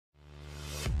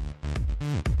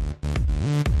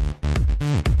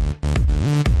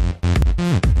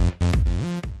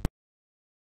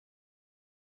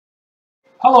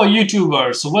Hello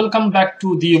YouTubers, welcome back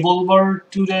to the Evolver.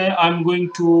 Today I'm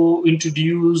going to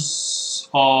introduce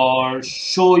or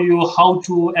show you how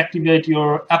to activate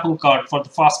your Apple Card for the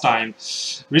first time.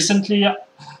 Recently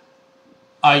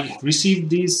I received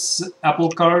this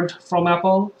Apple Card from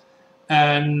Apple,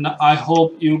 and I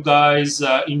hope you guys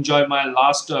enjoy my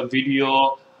last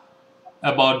video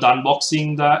about the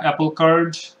unboxing the Apple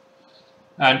Card.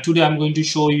 And today I'm going to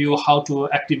show you how to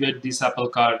activate this Apple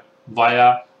Card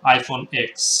via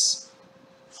iPhoneX.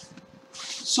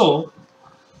 So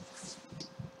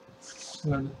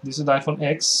this is the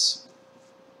iPhoneX.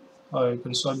 You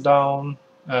can swipe down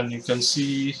and you can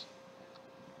see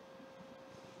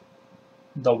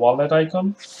the wallet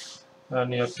icon,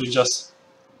 and you have to just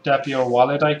tap your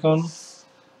wallet icon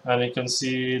and you can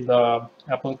see the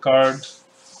Apple Card,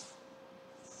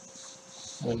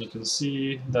 and you can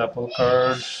see the Apple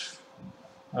Card,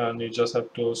 and you just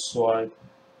have to swipe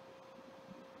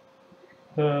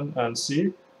and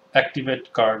see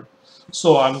activate card.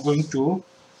 So I'm going to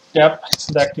tap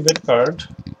the activate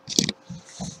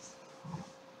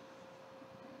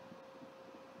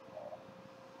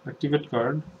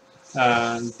card.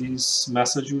 And this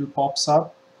message will pops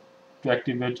up to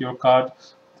activate your card.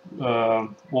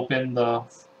 Open the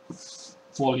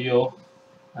folio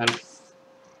and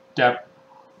tap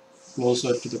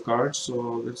closer to the card.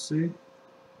 So let's see.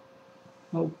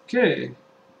 Okay,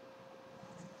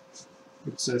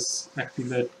 it says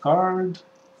activate card,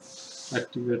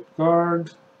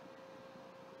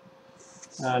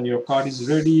 and your card is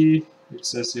ready. It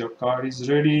says your card is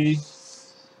ready,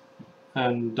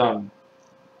 and done.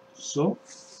 So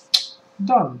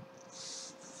done.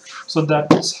 So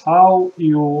that is how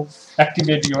you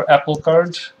activate your Apple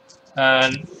Card.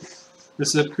 And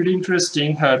this is pretty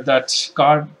interesting. That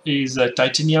card is a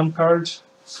titanium card.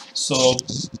 So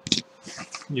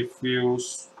if you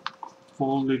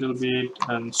pull a little bit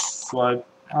and swipe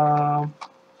up,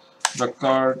 the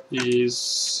card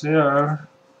is here,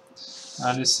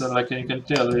 and it's like you can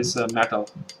tell it's a metal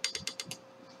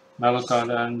card,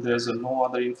 and there's no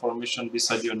other information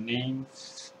beside your name,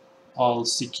 all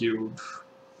secured.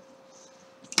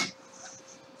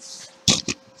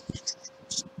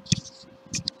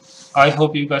 I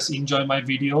hope you guys enjoy my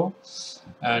video,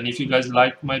 and if you guys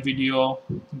like my video,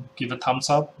 give a thumbs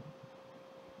up,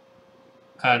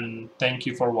 and thank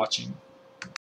you for watching.